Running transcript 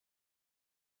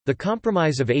The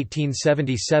Compromise of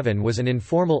 1877 was an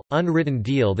informal, unwritten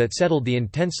deal that settled the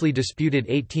intensely disputed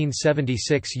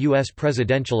 1876 U.S.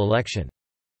 presidential election.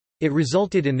 It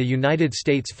resulted in the United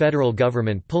States federal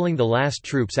government pulling the last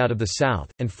troops out of the South,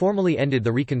 and formally ended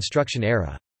the Reconstruction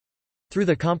era. Through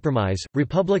the compromise,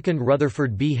 Republican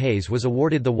Rutherford B. Hayes was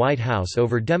awarded the White House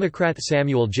over Democrat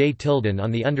Samuel J. Tilden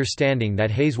on the understanding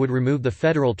that Hayes would remove the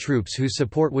federal troops whose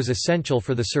support was essential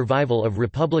for the survival of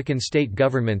Republican state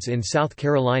governments in South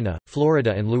Carolina,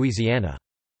 Florida and Louisiana.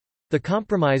 The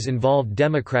compromise involved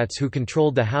Democrats who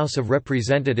controlled the House of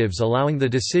Representatives, allowing the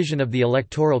decision of the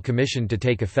Electoral Commission to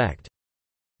take effect.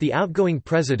 The outgoing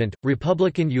president,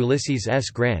 Republican Ulysses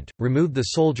S. Grant, removed the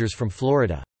soldiers from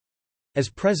Florida. As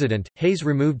president, Hayes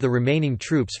removed the remaining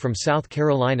troops from South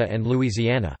Carolina and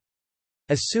Louisiana.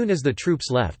 As soon as the troops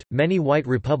left, many white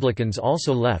Republicans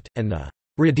also left, and the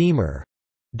 «Redeemer»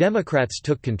 Democrats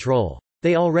took control.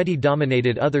 They already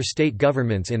dominated other state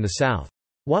governments in the South.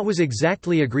 What was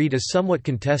exactly agreed is somewhat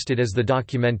contested as the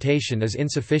documentation is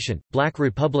insufficient. Black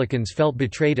Republicans felt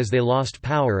betrayed as they lost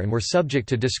power and were subject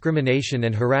to discrimination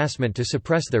and harassment to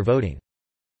suppress their voting.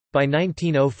 By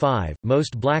 1905,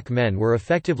 most black men were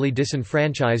effectively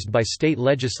disenfranchised by state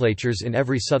legislatures in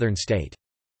every Southern state.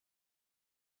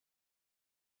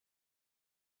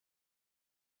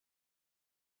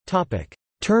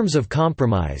 Terms of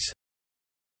compromise.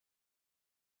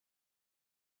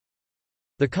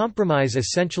 The compromise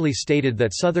essentially stated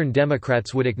that Southern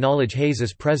Democrats would acknowledge Hayes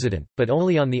as president, but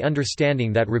only on the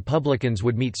understanding that Republicans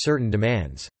would meet certain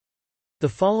demands. The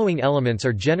following elements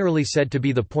are generally said to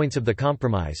be the points of the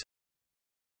compromise.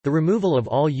 The removal of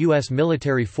all U.S.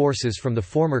 military forces from the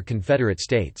former Confederate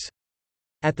states.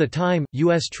 At the time,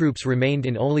 U.S. troops remained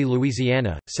in only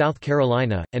Louisiana, South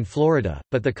Carolina, and Florida,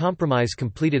 but the compromise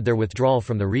completed their withdrawal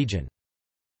from the region.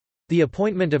 The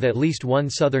appointment of at least one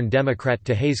Southern Democrat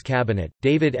to Hayes' cabinet.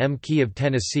 David M. Key of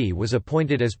Tennessee was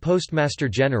appointed as Postmaster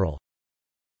General.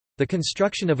 The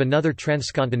construction of another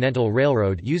transcontinental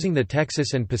railroad using the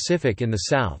Texas and Pacific in the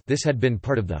South. This had been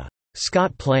part of the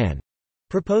Scott Plan,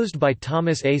 proposed by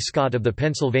Thomas A. Scott of the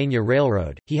Pennsylvania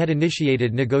Railroad. He had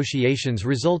initiated negotiations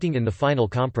resulting in the final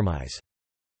compromise.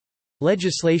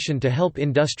 Legislation to help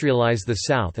industrialize the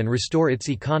South and restore its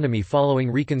economy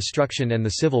following Reconstruction and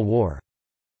the Civil War.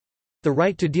 The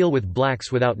right to deal with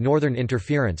blacks without Northern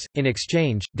interference. In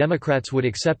exchange, Democrats would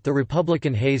accept the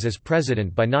Republican Hayes as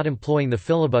president by not employing the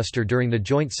filibuster during the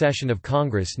joint session of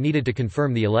Congress needed to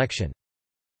confirm the election.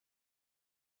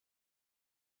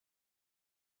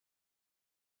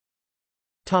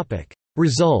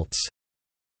 Results.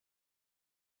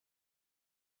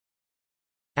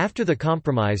 After the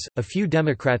compromise, a few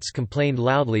Democrats complained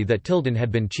loudly that Tilden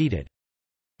had been cheated.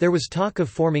 There was talk of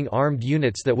forming armed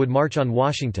units that would march on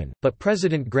Washington, but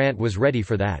President Grant was ready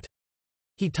for that.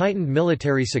 He tightened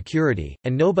military security,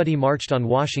 and nobody marched on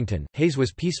Washington. Hayes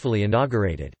was peacefully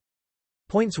inaugurated.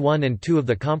 Points 1 and 2 of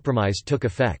the compromise took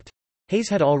effect. Hayes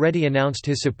had already announced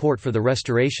his support for the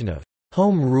restoration of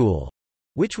home rule,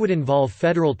 which would involve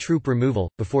federal troop removal,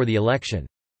 before the election.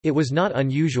 It was not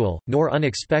unusual, nor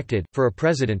unexpected, for a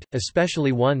president,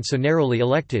 especially one so narrowly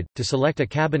elected, to select a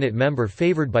cabinet member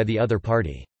favored by the other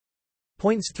party.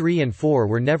 Points 3 and 4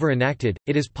 were never enacted.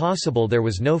 It is possible there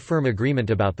was no firm agreement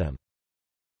about them.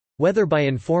 Whether by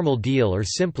informal deal or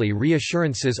simply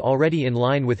reassurances already in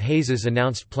line with Hayes's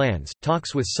announced plans,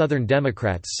 talks with Southern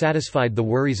Democrats satisfied the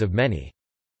worries of many.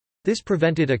 This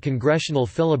prevented a congressional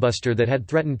filibuster that had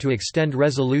threatened to extend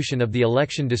resolution of the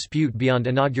election dispute beyond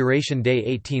Inauguration Day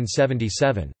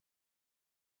 1877.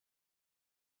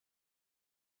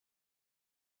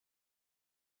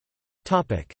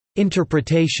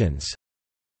 Interpretations.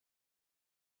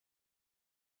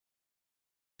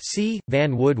 C.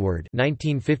 Van Woodward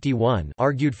 1951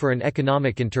 argued for an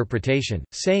economic interpretation,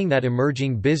 saying that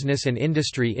emerging business and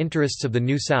industry interests of the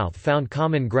New South found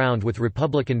common ground with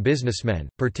Republican businessmen,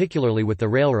 particularly with the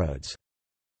railroads.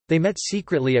 They met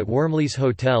secretly at Wormley's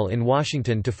Hotel in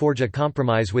Washington to forge a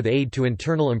compromise with aid to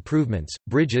internal improvements,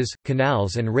 bridges,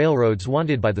 canals and railroads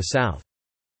wanted by the South.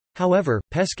 However,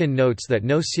 Peskin notes that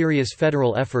no serious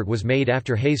federal effort was made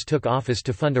after Hayes took office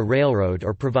to fund a railroad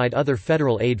or provide other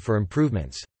federal aid for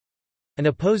improvements. An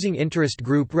opposing interest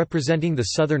group representing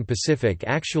the Southern Pacific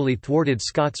actually thwarted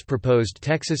Scott's proposed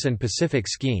Texas and Pacific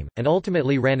scheme, and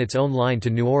ultimately ran its own line to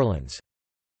New Orleans.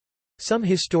 Some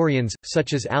historians,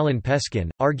 such as Alan Peskin,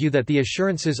 argue that the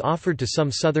assurances offered to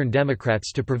some Southern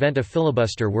Democrats to prevent a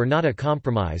filibuster were not a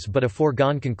compromise but a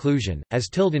foregone conclusion, as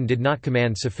Tilden did not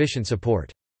command sufficient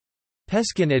support.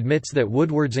 Peskin admits that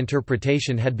Woodward's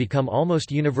interpretation had become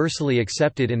almost universally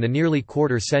accepted in the nearly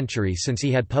quarter century since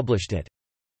he had published it.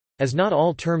 As not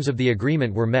all terms of the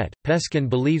agreement were met, Peskin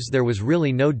believes there was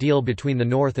really no deal between the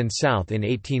North and South in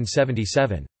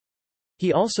 1877.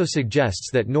 He also suggests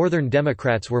that Northern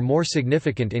Democrats were more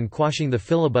significant in quashing the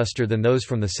filibuster than those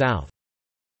from the South.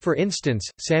 For instance,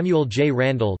 Samuel J.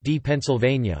 Randall D.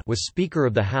 Pennsylvania was Speaker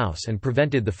of the House and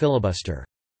prevented the filibuster.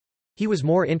 He was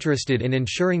more interested in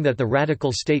ensuring that the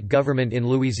radical state government in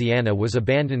Louisiana was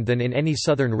abandoned than in any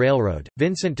Southern railroad.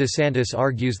 Vincent DeSantis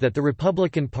argues that the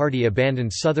Republican Party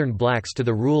abandoned Southern blacks to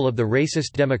the rule of the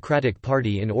racist Democratic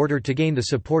Party in order to gain the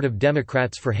support of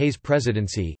Democrats for Hayes'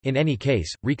 presidency. In any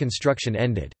case, Reconstruction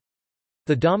ended.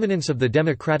 The dominance of the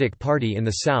Democratic Party in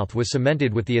the South was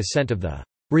cemented with the ascent of the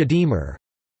Redeemer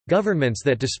governments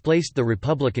that displaced the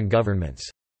Republican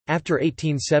governments. After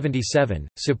 1877,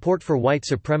 support for white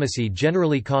supremacy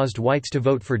generally caused whites to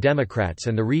vote for Democrats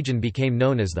and the region became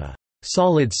known as the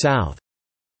Solid South.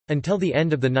 Until the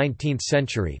end of the 19th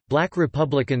century, black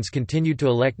Republicans continued to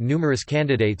elect numerous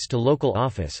candidates to local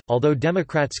office, although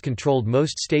Democrats controlled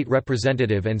most state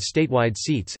representative and statewide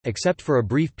seats, except for a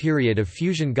brief period of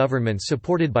fusion governments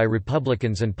supported by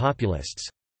Republicans and populists.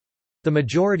 The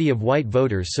majority of white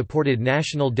voters supported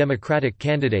national Democratic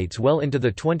candidates well into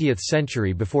the 20th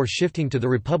century before shifting to the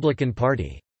Republican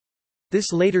Party.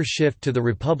 This later shift to the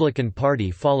Republican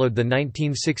Party followed the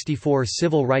 1964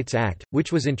 Civil Rights Act,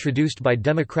 which was introduced by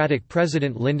Democratic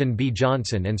President Lyndon B.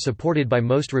 Johnson and supported by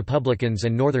most Republicans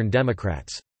and Northern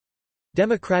Democrats.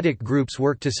 Democratic groups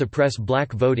worked to suppress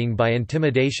black voting by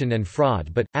intimidation and fraud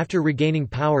but, after regaining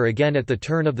power again at the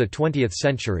turn of the 20th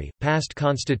century, passed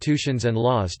constitutions and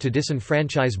laws to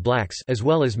disenfranchise blacks as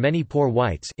well as many poor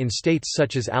whites in states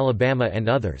such as Alabama and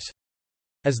others.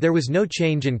 As there was no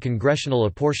change in congressional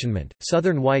apportionment,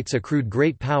 Southern whites accrued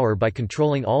great power by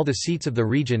controlling all the seats of the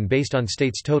region based on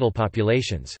states' total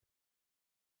populations.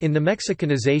 In the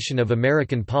Mexicanization of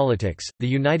American politics, The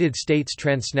United States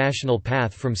Transnational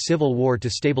Path from Civil War to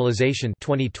Stabilization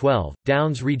 2012,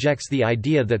 Downs rejects the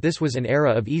idea that this was an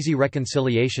era of easy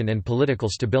reconciliation and political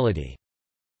stability.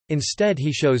 Instead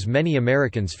he shows many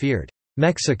Americans feared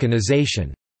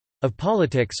Mexicanization of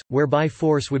politics, whereby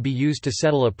force would be used to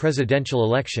settle a presidential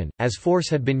election, as force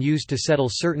had been used to settle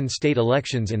certain state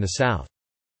elections in the South.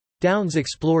 Downs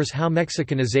explores how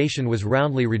Mexicanization was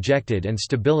roundly rejected and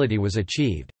stability was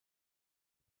achieved.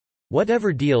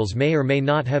 Whatever deals may or may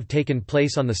not have taken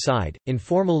place on the side, in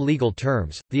formal legal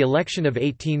terms, the election of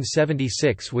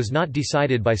 1876 was not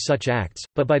decided by such acts,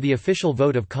 but by the official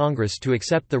vote of Congress to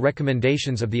accept the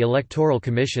recommendations of the Electoral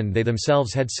Commission they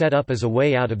themselves had set up as a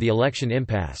way out of the election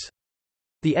impasse.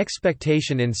 The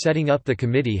expectation in setting up the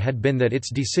committee had been that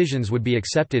its decisions would be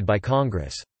accepted by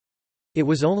Congress. It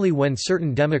was only when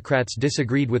certain Democrats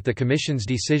disagreed with the Commission's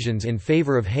decisions in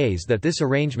favor of Hayes that this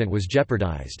arrangement was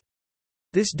jeopardized.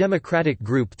 This Democratic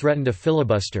group threatened a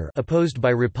filibuster opposed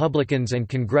by Republicans and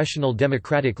congressional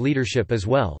Democratic leadership as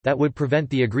well that would prevent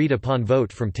the agreed-upon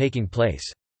vote from taking place.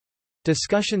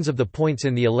 Discussions of the points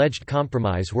in the alleged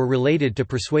compromise were related to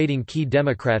persuading key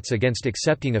Democrats against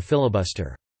accepting a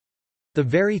filibuster. The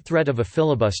very threat of a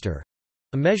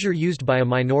filibuster—a measure used by a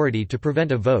minority to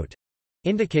prevent a vote—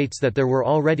 indicates that there were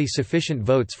already sufficient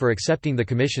votes for accepting the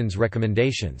Commission's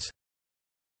recommendations.